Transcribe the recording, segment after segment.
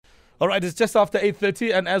All right, it's just after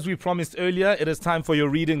 8:30, and as we promised earlier, it is time for your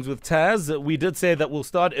readings with Taz. We did say that we'll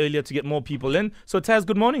start earlier to get more people in. So Taz,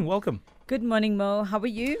 good morning. Welcome. Good morning, Mo. How are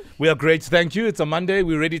you? We are great, thank you. It's a Monday.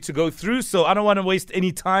 We're ready to go through, so I don't want to waste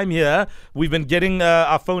any time here. We've been getting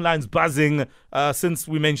our phone lines buzzing since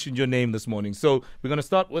we mentioned your name this morning. So we're going to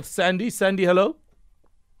start with Sandy. Sandy, hello.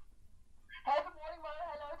 Hey, good morning, Mo.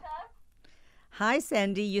 Hello, Taz. Hi,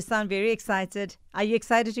 Sandy. You sound very excited. Are you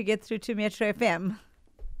excited to get through to Metro FM?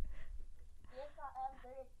 Yes, I am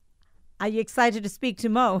very. Are you excited to speak to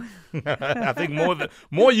Mo? I think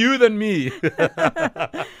more you than me.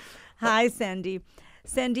 Hi, Sandy.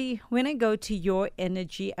 Sandy, when I go to your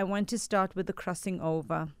energy, I want to start with the crossing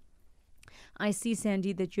over. I see,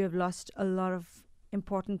 Sandy, that you have lost a lot of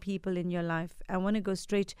important people in your life. I want to go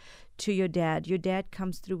straight to your dad. Your dad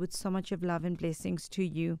comes through with so much of love and blessings to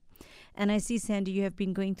you. And I see, Sandy, you have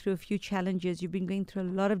been going through a few challenges. You've been going through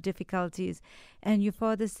a lot of difficulties. And your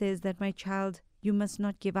father says that, my child, you must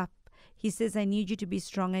not give up. He says, I need you to be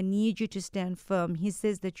strong. I need you to stand firm. He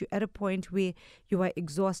says that you're at a point where you are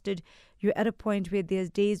exhausted. You're at a point where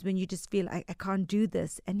there's days when you just feel, I can't do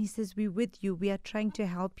this. And he says, we're with you. We are trying to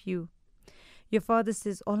help you. Your father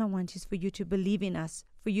says, all I want is for you to believe in us,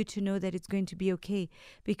 for you to know that it's going to be okay,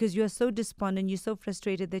 because you are so despondent, you're so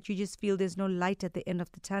frustrated that you just feel there's no light at the end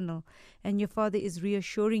of the tunnel. And your father is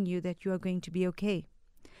reassuring you that you are going to be okay.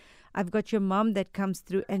 I've got your mom that comes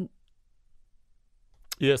through and...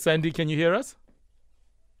 Yeah, Sandy, can you hear us?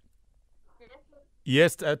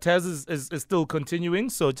 Yes, Taz is still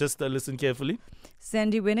continuing, so just listen carefully.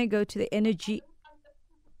 Sandy, when I go to the energy...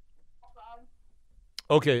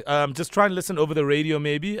 Okay, just try and listen over the radio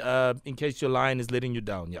maybe, in case your line is letting you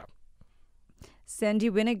down, yeah.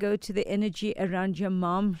 Sandy, when I go to the energy around your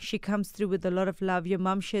mom, she comes through with a lot of love. Your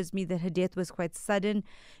mom shows me that her death was quite sudden.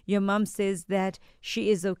 Your mom says that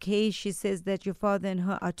she is okay. She says that your father and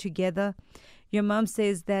her are together. Your mom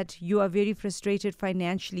says that you are very frustrated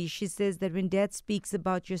financially. She says that when dad speaks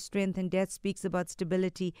about your strength and dad speaks about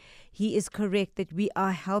stability, he is correct that we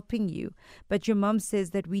are helping you. But your mom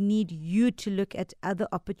says that we need you to look at other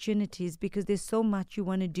opportunities because there's so much you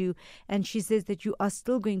want to do. And she says that you are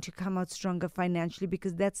still going to come out stronger financially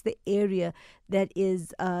because that's the area that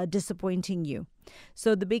is disappointing you.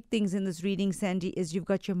 So the big things in this reading, Sandy, is you've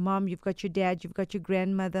got your mom, you've got your dad, you've got your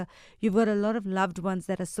grandmother, you've got a lot of loved ones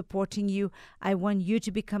that are supporting you. I want you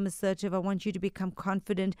to become assertive. I want you to become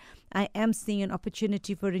confident. I am seeing an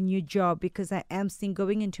opportunity for a new job because I am seeing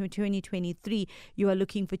going into 2023, you are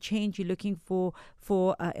looking for change, you're looking for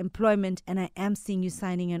employment, and I am seeing you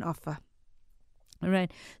signing an offer. All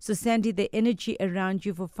right. So, Sandy, the energy around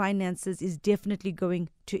you for finances is definitely going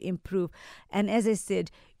to improve. And as I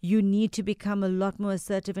said, you need to become a lot more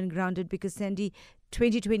assertive and grounded because, Sandy,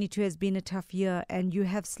 2022 has been a tough year and you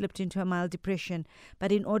have slipped into a mild depression.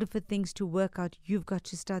 But in order for things to work out, you've got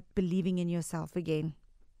to start believing in yourself again.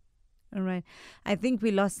 All right. I think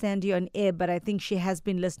we lost Sandy on air, but I think she has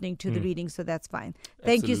been listening to the reading, so that's fine.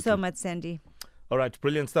 Thank you so much, Sandy. All right,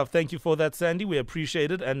 brilliant stuff. Thank you for that, Sandy. We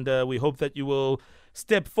appreciate it, and we hope that you will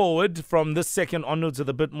step forward from this second onwards with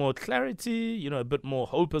a bit more clarity, a bit more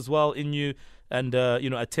hope as well in you, and,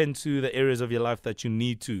 attend to the areas of your life that you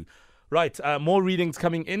need to. Right, more readings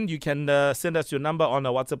coming in. You can send us your number on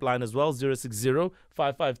our WhatsApp line as well,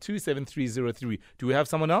 060-552-7303. Do we have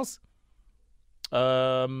someone else?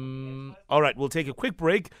 All right, we'll take a quick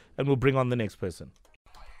break, and we'll bring on the next person.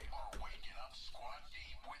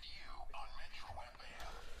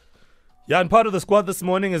 Yeah, and part of the squad this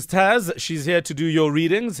morning is Taz. She's here to do your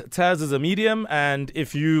readings. Taz is a medium, and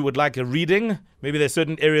if you would like a reading, maybe there's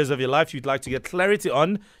certain areas of your life you'd like to get clarity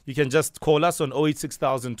on, you can just call us on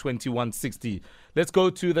 086000 2160. Let's go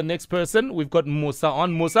to the next person. We've got Musa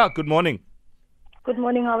on. Musa, good morning. Good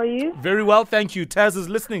morning. How are you? Very well, thank you. Taz is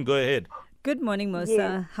listening. Go ahead. Good morning, Musa.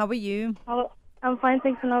 Yes. How are you? I'm fine,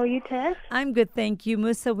 thanks. And how are you, Taz? I'm good, thank you.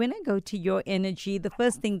 Musa, when I go to your energy, the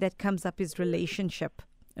first thing that comes up is relationship.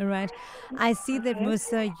 All right. I see that,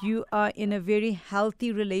 Musa, you are in a very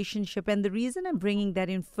healthy relationship. And the reason I'm bringing that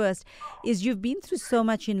in first is you've been through so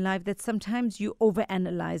much in life that sometimes you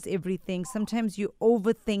overanalyze everything. Sometimes you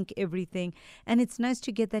overthink everything. And it's nice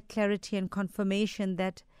to get that clarity and confirmation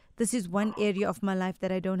that this is one area of my life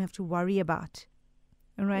that I don't have to worry about.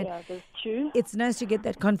 All right. Yeah, that's true. It's nice to get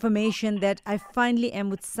that confirmation that I finally am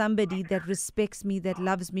with somebody that respects me, that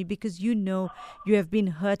loves me, because you have been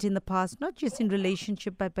hurt in the past, not just in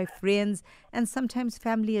relationship, but by friends and sometimes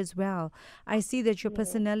family as well. I see that your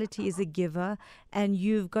personality is a giver and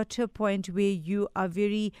you've got to a point where you are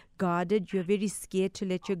very guarded. You're very scared to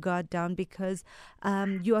let your guard down because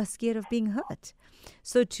you are scared of being hurt.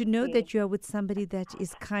 So to know that you are with somebody that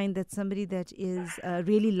is kind, that somebody that is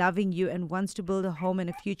really loving you and wants to build a home and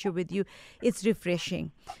a future with you, it's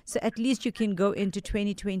refreshing. So at least you can go into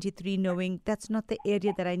 2023 knowing that's not the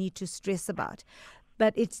area that I need to stress about.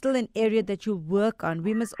 But it's still an area that you'll work on.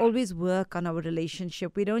 We must always work on our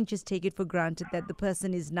relationship. We don't just take it for granted that the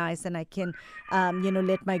person is nice and I can,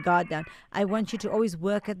 let my guard down. I want you to always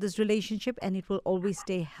work at this relationship and it will always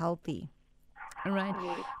stay healthy. All right.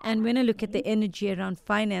 And when I look at the energy around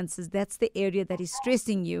finances, that's the area that is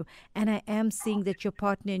stressing you. And I am seeing that your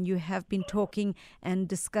partner and you have been talking and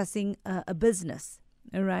discussing a business.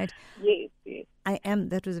 All right. Yes. I am.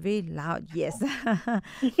 That was very loud. Yes.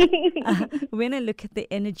 When I look at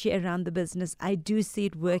the energy around the business, I do see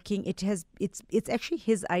it working. It's actually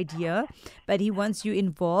his idea, but he wants you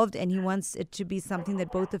involved and he wants it to be something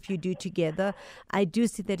that both of you do together. I do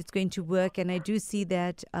see that it's going to work, and I do see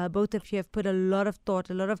that both of you have put a lot of thought,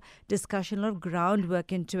 a lot of discussion, a lot of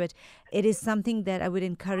groundwork into it. It is something that I would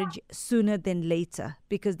encourage sooner than later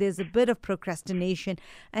because there's a bit of procrastination.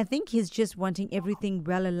 I think he's just wanting everything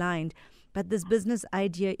well aligned. But this business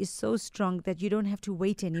idea is so strong that you don't have to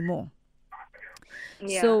wait anymore.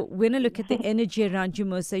 Yeah. So when I look at the energy around you,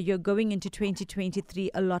 Mosa, you're going into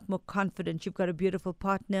 2023 a lot more confident. You've got a beautiful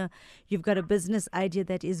partner. You've got a business idea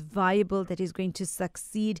that is viable, that is going to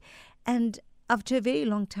succeed. And after a very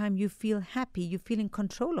long time, you feel happy. You feel in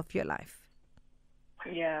control of your life.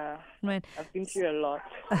 Yeah. Right. I've been through a lot.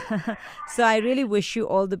 So I really wish you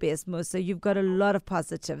all the best, Mosa. You've got a lot of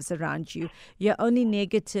positives around you. Your only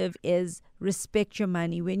negative is respect your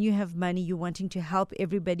money. When you have money, you're wanting to help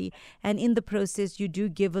everybody. And in the process, you do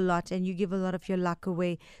give a lot and you give a lot of your luck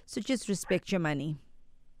away. So just respect your money.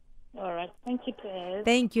 All right. Thank you, Taz.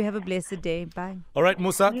 Thank you. Have a blessed day. Bye. All right,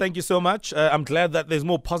 Musa, thank you so much. I'm glad that there's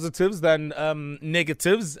more positives than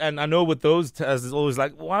negatives. And I know with those, Taz is always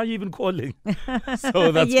like, why are you even calling?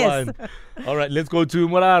 So that's Yes. fine. All right, let's go to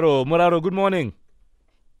Muraro. Muraro, good morning.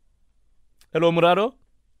 Hello, Muraro.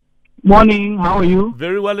 Morning, how are you?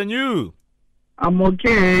 Very well, and you? I'm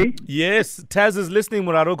okay. Yes, Taz is listening,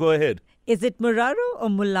 Muraro. Go ahead. Is it Muraro or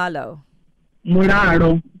Mulalo?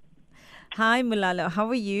 Muraro. Hi, Mulalo. How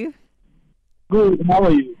are you? Good, how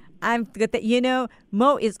are you? I'm good.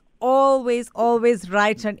 Mo is always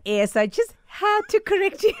right on air. So I just had to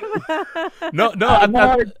correct him. No, I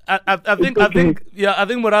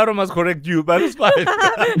think Muraro must correct you, but it's fine.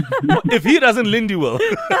 If he doesn't, Lindy will.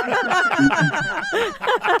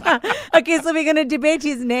 Okay, so we're gonna debate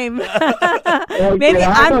his name. Okay,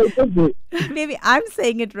 Maybe I'm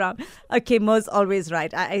saying it wrong. Okay, Mo's always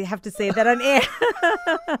right. I have to say that on air.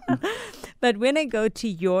 But when I go to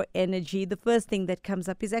your energy, the first thing that comes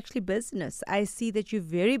up is actually business. I see that you're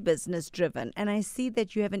very business driven, and I see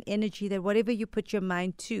that you have an energy that whatever you put your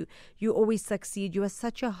mind to, you always succeed. You are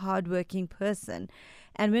such a hardworking person.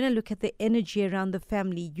 And when I look at the energy around the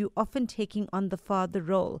family, you're often taking on the father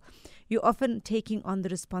role. You're often taking on the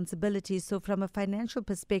responsibilities. So from a financial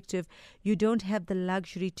perspective, you don't have the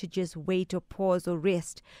luxury to just wait or pause or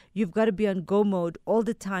rest. You've got to be on go mode all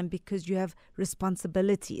the time because you have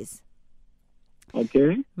responsibilities.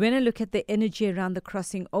 Okay. When I look at the energy around the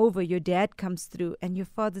crossing over, your dad comes through and your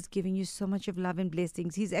father's giving you so much of love and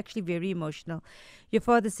blessings. He's actually very emotional. Your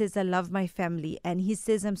father says, I love my family. And he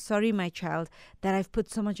says, I'm sorry, my child, that I've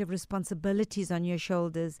put so much of responsibilities on your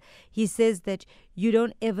shoulders. He says that you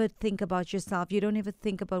don't ever think about yourself. You don't ever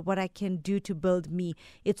think about what I can do to build me.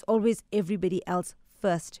 It's always everybody else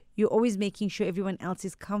first. You're always making sure everyone else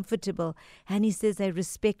is comfortable. And he says, I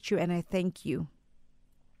respect you and I thank you.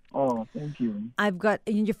 Oh, thank you.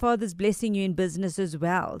 Your father's blessing you in business as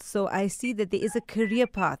well. So I see that there is a career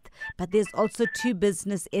path, but there's also two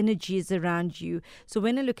business energies around you. So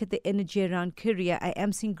when I look at the energy around career, I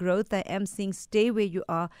am seeing growth. I am seeing stay where you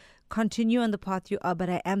are, continue on the path you are, but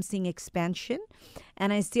I am seeing expansion.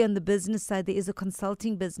 And I see on the business side, there is a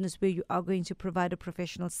consulting business where you are going to provide a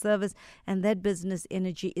professional service. And that business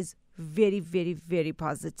energy is very, very, very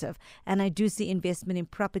positive. And I do see investment in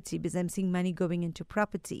property because I'm seeing money going into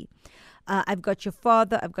property. I've got your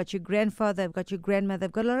father, I've got your grandfather, I've got your grandmother.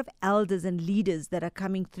 I've got a lot of elders and leaders that are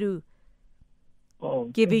coming through.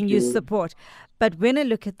 Giving you support. But when I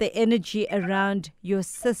look at the energy around your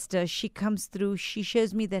sister, she comes through. She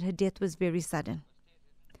shows me that her death was very sudden.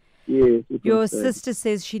 Yes. Your sister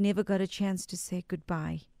says she never got a chance to say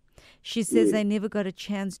goodbye. She says, I never got a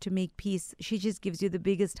chance to make peace. She just gives you the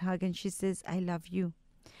biggest hug and she says, I love you.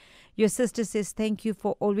 Your sister says, thank you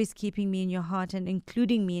for always keeping me in your heart and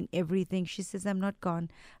including me in everything. She says, I'm not gone.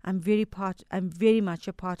 I'm very much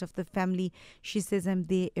a part of the family. She says, I'm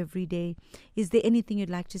there every day. Is there anything you'd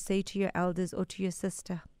like to say to your elders or to your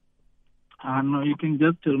sister? No, you can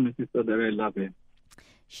just tell my sister that I love her.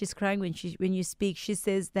 She's crying when you speak. She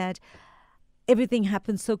says that everything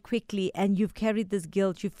happened so quickly and you've carried this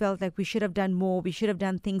guilt. You felt like we should have done more. We should have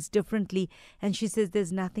done things differently. And she says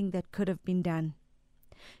there's nothing that could have been done.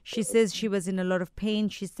 She says she was in a lot of pain.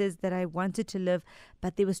 She says that I wanted to live,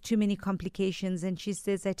 but there was too many complications. And she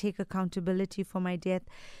says, I take accountability for my death.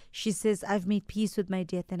 She says, I've made peace with my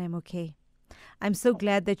death and I'm okay. I'm so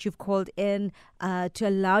glad that you've called in to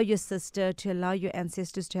allow your sister, to allow your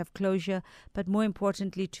ancestors to have closure, but more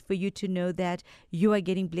importantly, for you to know that you are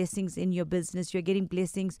getting blessings in your business. You're getting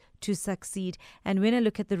blessings to succeed. And when I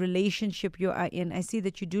look at the relationship you are in, I see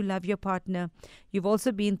that you do love your partner. You've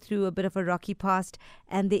also been through a bit of a rocky past,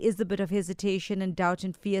 and there is a bit of hesitation and doubt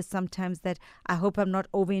and fear sometimes that I hope I'm not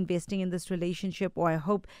over-investing in this relationship, or I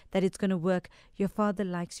hope that it's going to work. Your father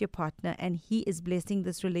likes your partner, and he is blessing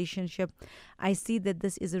this relationship. I see that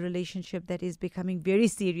this is a relationship that is becoming very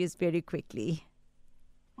serious very quickly.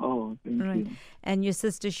 Oh, thank you. And your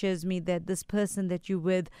sister shows me that this person that you're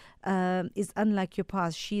with is unlike your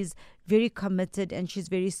past. She's very committed and she's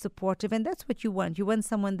very supportive, and that's what you want. You want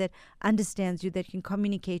someone that understands you, that can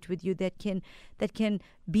communicate with you, that can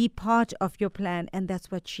be part of your plan, and that's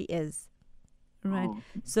what she is. Right. Oh.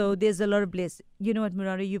 So there's a lot of bliss. You know what,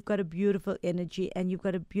 Murari, you've got a beautiful energy and you've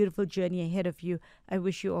got a beautiful journey ahead of you. I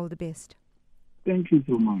wish you all the best. Thank you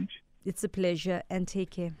so much. It's a pleasure, and take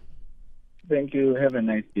care. Thank you. Have a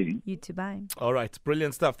nice day. You too. Bye. All right.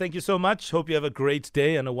 Brilliant stuff. Thank you so much. Hope you have a great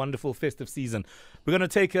day and a wonderful festive season. We're going to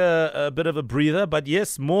take a bit of a breather, but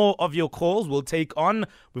yes, more of your calls we'll take on.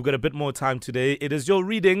 We've got a bit more time today. It is your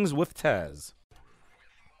readings with Taz.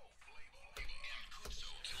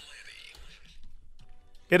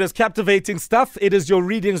 It is captivating stuff. It is your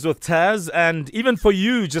readings with Taz. And even for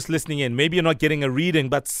you just listening in, maybe you're not getting a reading,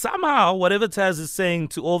 but somehow whatever Taz is saying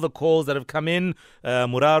to all the calls that have come in,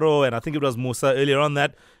 Muraro, and I think it was Musa earlier on,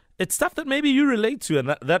 that it's stuff that maybe you relate to.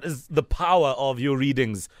 And that is the power of your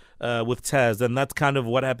readings with Taz. And that's kind of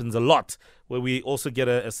what happens a lot, where we also get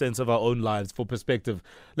a sense of our own lives for perspective.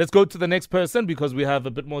 Let's go to the next person because we have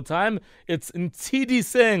a bit more time. It's Ntidi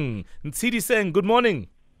Singh. Ntidi Singh, good morning.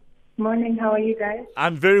 Morning, how are you guys?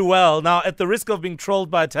 I'm very well. Now, at the risk of being trolled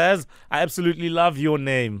by Taz, I absolutely love your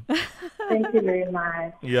name. Thank you very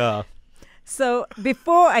much. Yeah. So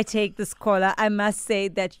before I take this caller, I must say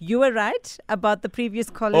that you were right about the previous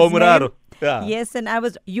caller's Oh, Muraro. name. Yeah. Yes, and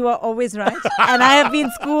you are always right. And I have been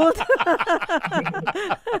schooled.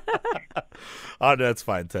 Oh, no, that's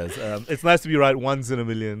fine, Taz. It's nice to be right once in a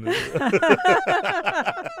million.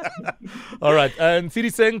 All right. And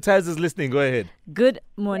Ntidi Singh, Taz is listening. Go ahead. Good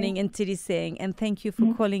morning, Ntidi Singh, and thank you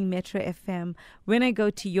for calling Metro FM. When I go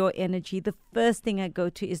to your energy, the first thing I go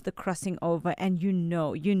to is the crossing over, and you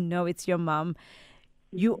know it's your mom.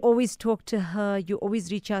 You always talk to her, you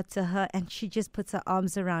always reach out to her, and she just puts her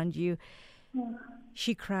arms around you.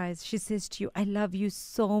 She cries. She says to you, I love you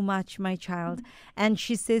so much, my child. And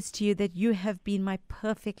she says to you that you have been my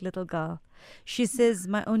perfect little girl. She says,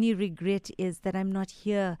 my only regret is that I'm not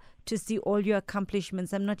here to see all your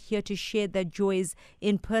accomplishments. I'm not here to share their joys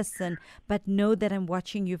in person, but know that I'm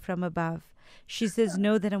watching you from above. She says,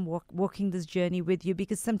 know that I'm walking this journey with you,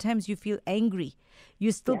 because sometimes you feel angry.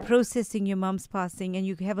 You're still processing your mom's passing, and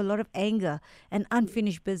you have a lot of anger and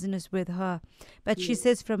unfinished business with her. But she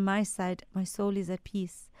says, from my side, my soul is at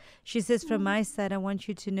peace. She says, from my side, I want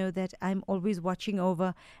you to know that I'm always watching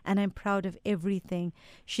over and I'm proud of everything.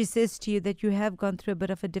 She says to you that you have gone through a bit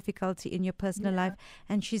of a difficulty in your personal life.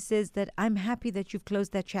 And she says that I'm happy that you've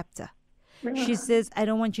closed that chapter. She says, I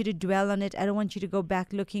don't want you to dwell on it. I don't want you to go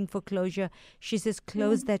back looking for closure. She says,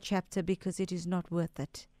 close that chapter because it is not worth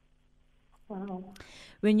it. Wow.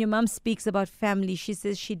 When your mom speaks about family, she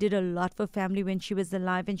says she did a lot for family when she was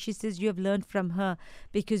alive. And she says you have learned from her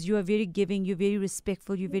because you are very giving, you're very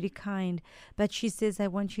respectful, you're very kind. But she says, I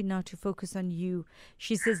want you now to focus on you.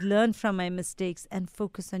 She says, learn from my mistakes and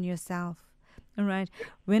focus on yourself. All right.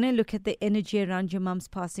 When I look at the energy around your mom's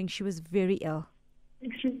passing, she was very ill.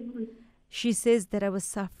 She says that I was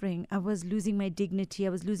suffering. I was losing my dignity. I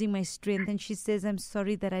was losing my strength. And she says, I'm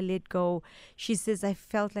sorry that I let go. She says, I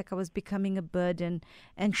felt like I was becoming a burden.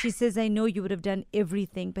 And she says, I know you would have done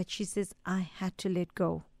everything, but she says, I had to let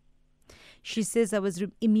go. She says, I was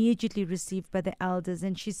immediately received by the elders.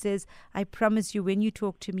 And she says, I promise you, when you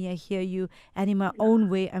talk to me, I hear you. And in my own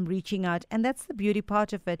way, I'm reaching out. And that's the beauty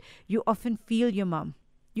part of it. You often feel your mom.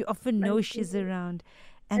 You often know she's around.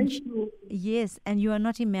 And Thank you. yes, and you are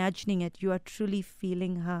not imagining it. You are truly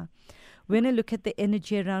feeling her. When I look at the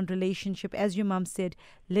energy around relationship, as your mom said,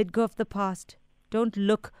 let go of the past. Don't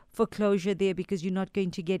look for closure there because you're not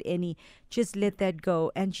going to get any. Just let that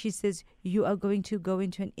go. And she says you are going to go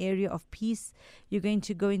into an area of peace. You're going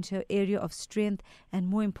to go into an area of strength. And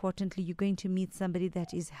more importantly, you're going to meet somebody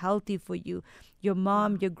that is healthy for you. Your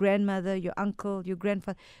mom, your grandmother, your uncle, your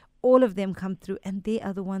grandfather, all of them come through and they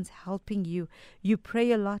are the ones helping you. You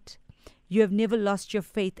pray a lot. You have never lost your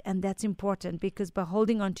faith, and that's important because by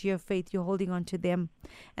holding on to your faith, you're holding on to them.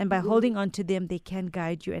 And by holding on to them, they can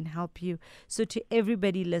guide you and help you. So to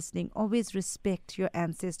everybody listening, always respect your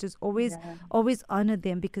ancestors. Always honor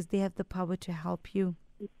them because they have the power to help you.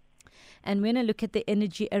 And when I look at the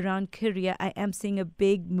energy around career, I am seeing a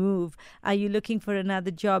big move. Are you looking for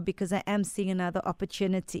another job? Because I am seeing another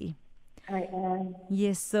opportunity. I am.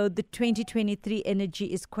 Yes, so the 2023 energy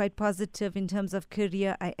is quite positive in terms of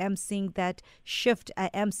career. I am seeing that shift.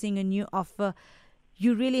 I am seeing a new offer.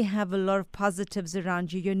 You really have a lot of positives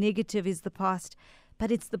around you. Your negative is the past,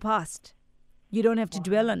 but it's the past. You don't have to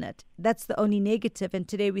dwell on it. That's the only negative. And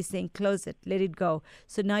today we're saying close it, let it go.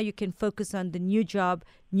 So now you can focus on the new job,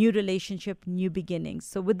 new relationship, new beginnings.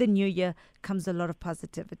 So with the new year comes a lot of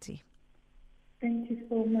positivity. Thank you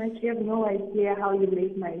so much. You have no idea how you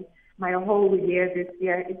made my whole year this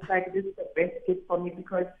year. It's like this is the best gift for me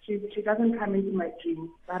because she doesn't come into my dreams,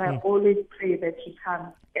 but I always pray that she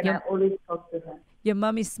comes and I always talk to her. Your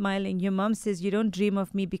mom is smiling. Your mom says you don't dream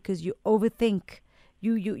of me because you overthink.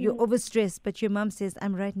 You overstress, but your mom says,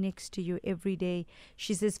 I'm right next to you every day.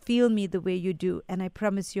 She says, feel me the way you do, and I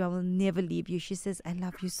promise you I will never leave you. She says, I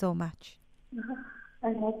love you so much.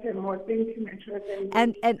 I love you more. Thank you, my children.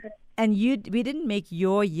 And we didn't make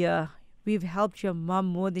your year. We've helped your mom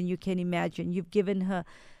more than you can imagine. You've given her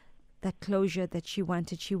that closure that she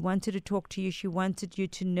wanted. She wanted to talk to you. She wanted you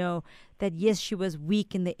to know that, yes, she was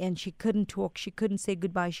weak in the end. She couldn't talk. She couldn't say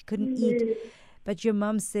goodbye. She couldn't eat. But your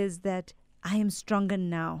mom says that I am stronger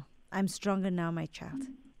now. I'm stronger now, my child.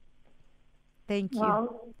 Thank you.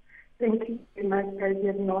 Wow. Thank you very much, guys. You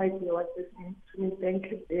have no idea what this means to me. Thank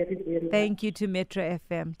you very, very much. Thank you to Metro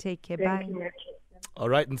FM. Take care. Thank Bye. you, Metro. All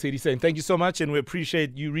right, and Sadie saying thank you so much, and we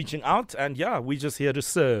appreciate you reaching out. And yeah, we're just here to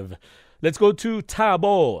serve. Let's go to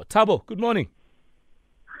Tabo. Tabo, good morning.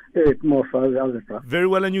 Hey, more fun. How's it, bro? Very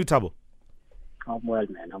well, and you, Tabo? I'm well,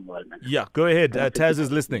 man. I'm well, man. Yeah, go ahead. Taz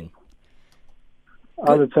is listening.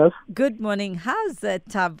 How's it, Taz? Good morning. How's it,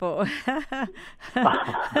 Tabo?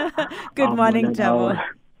 Good morning, Tabo.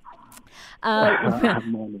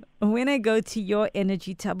 When I go to your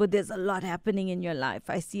energy, Tabo, there's a lot happening in your life.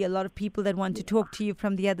 I see a lot of people that want to talk to you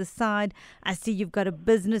from the other side. I see you've got a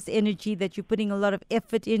business energy that you're putting a lot of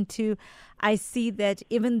effort into. I see that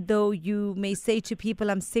even though you may say to people,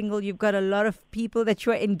 I'm single, you've got a lot of people that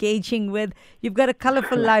you're engaging with. You've got a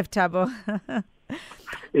colorful life, Tabo.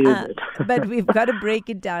 But we've got to break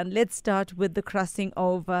it down. Let's start with the crossing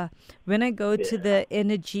over. When I go to the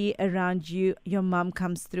energy around you, your mom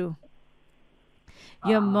comes through.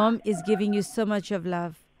 Your mom is giving you so much of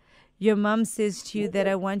love. Your mom says to you that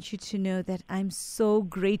I want you to know that I'm so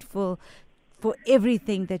grateful for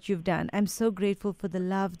everything that you've done. I'm so grateful for the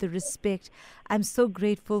love, the respect. I'm so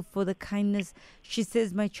grateful for the kindness. She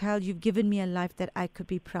says, my child, you've given me a life that I could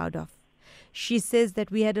be proud of. She says that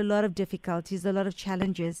we had a lot of difficulties, a lot of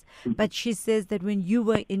challenges, but she says that when you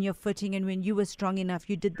were in your footing and when you were strong enough,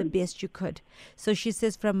 you did the best you could. So she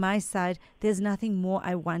says, from my side, there's nothing more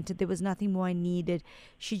I wanted. There was nothing more I needed.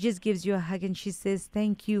 She just gives you a hug and she says,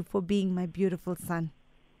 thank you for being my beautiful son.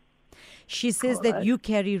 She says that you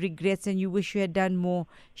carry regrets and you wish you had done more.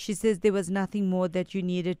 She says there was nothing more that you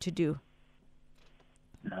needed to do.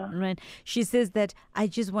 Right. She says that I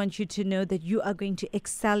just want you to know that you are going to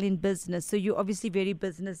excel in business. So you're obviously very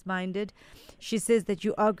business minded. She says that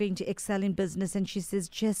you are going to excel in business. And she says,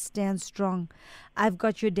 just stand strong. I've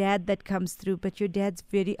got your dad that comes through, but your dad's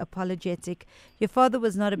very apologetic. Your father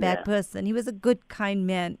was not a bad person. He was a good, kind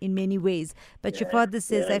man in many ways. But your father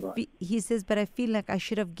says, he says, but I feel like I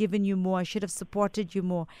should have given you more. I should have supported you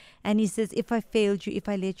more. And he says, if I failed you, if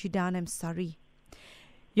I let you down, I'm sorry.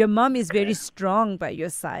 Your mom is very strong by your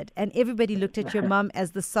side. And everybody looked at your mom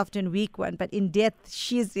as the soft and weak one. But in death,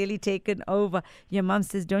 she's really taken over. Your mom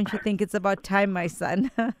says, don't you think it's about time, my son?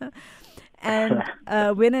 And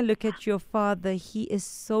when I look at your father, he is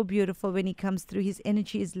so beautiful when he comes through. His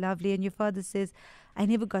energy is lovely. And your father says, I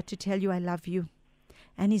never got to tell you I love you.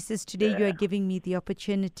 And he says, today you are giving me the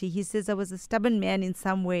opportunity. He says, I was a stubborn man in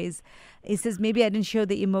some ways. He says, maybe I didn't show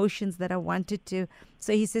the emotions that I wanted to.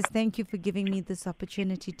 So he says, thank you for giving me this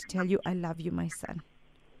opportunity to tell you I love you, my son.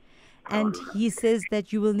 And he says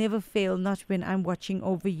that you will never fail, not when I'm watching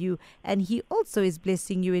over you. And he also is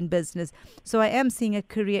blessing you in business. So I am seeing a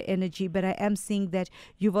career energy, but I am seeing that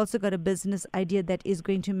you've also got a business idea that is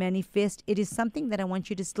going to manifest. It is something that I want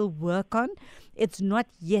you to still work on. It's not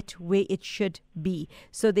yet where it should be.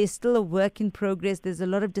 So there's still a work in progress. There's a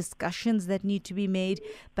lot of discussions that need to be made,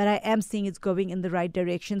 but I am seeing it's going in the right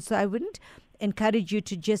direction. So I wouldn't encourage you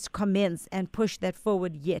to just commence and push that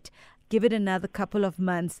forward yet. Give it another couple of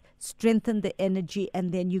months, strengthen the energy,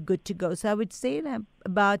 and then you're good to go. So I would say that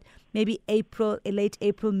about maybe April, late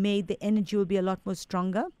April, May, the energy will be a lot more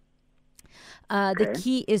stronger. The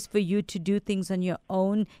key is for you to do things on your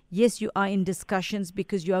own. Yes, you are in discussions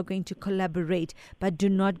because you are going to collaborate, but do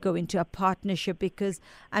not go into a partnership, because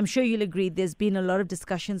I'm sure you'll agree there's been a lot of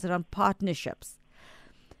discussions around partnerships.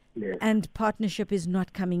 Yes. And partnership is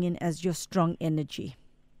not coming in as your strong energy.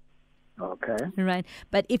 Okay. Right.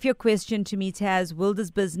 But if your question to me, Taz, will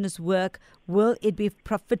this business work? Will it be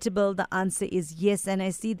profitable? The answer is yes. And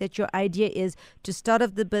I see that your idea is to start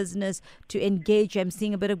off the business, to engage. I'm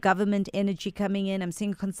seeing a bit of government energy coming in. I'm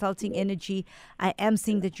seeing consulting energy. I am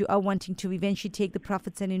seeing that you are wanting to eventually take the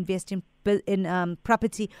profits and invest in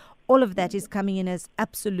property. All of that is coming in as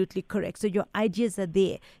absolutely correct. So your ideas are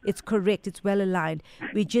there. It's correct. It's well aligned.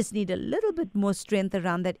 We just need a little bit more strength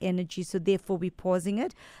around that energy. So therefore, we're pausing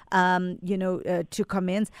it, to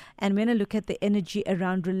commence. And when I look at the energy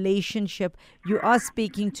around relationship, you are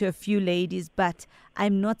speaking to a few ladies, but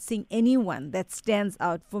I'm not seeing anyone that stands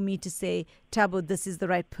out for me to say, Thabo, this is the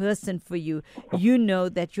right person for you. You know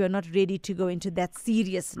that you are not ready to go into that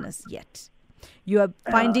seriousness yet. You are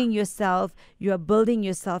finding yourself, you are building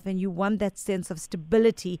yourself, and you want that sense of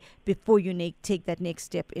stability before you take that next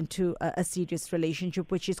step into a serious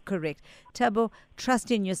relationship, which is correct. Thabo,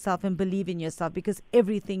 trust in yourself and believe in yourself, because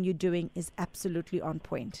everything you're doing is absolutely on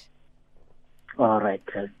point. All right.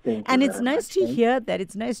 Thank you. And it's nice to hear that.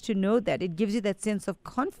 It's nice to know that. It gives you that sense of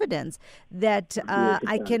confidence that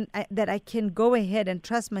I can go ahead and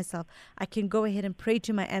trust myself. I can go ahead and pray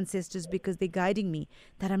to my ancestors because they're guiding me,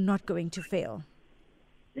 that I'm not going to fail.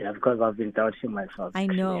 Yeah, because I've been doubting myself. I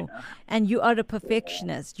know. And you are a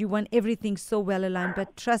perfectionist. You want everything so well aligned.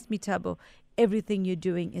 But trust me, Thabo, everything you're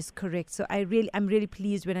doing is correct. So I'm really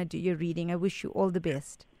pleased when I do your reading. I wish you all the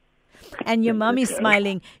best. And your mom is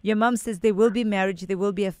smiling. Your mom says there will be marriage, there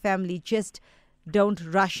will be a family. Just don't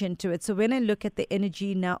rush into it. So when I look at the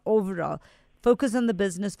energy now overall, focus on the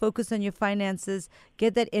business, focus on your finances,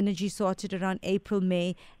 get that energy sorted around April,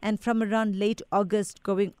 May. And from around late August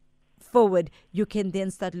going forward, you can then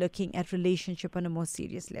start looking at relationship on a more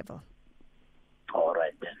serious level. All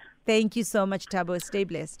right, then. Thank you so much, Thabo. Stay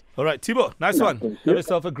blessed. All right, Thibaut, nice one. Have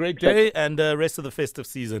yourself a great day and rest of the festive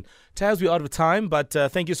season. Taz, we're out of time, but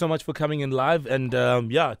thank you so much for coming in live. And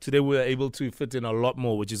today we were able to fit in a lot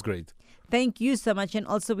more, which is great. Thank you so much. And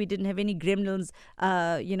also, we didn't have any gremlins,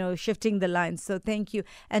 shifting the lines. So thank you.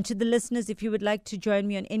 And to the listeners, if you would like to join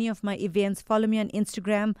me on any of my events, follow me on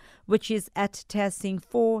Instagram, which is at Taz Singh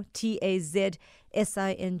 4, TAZSINGH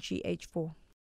 4.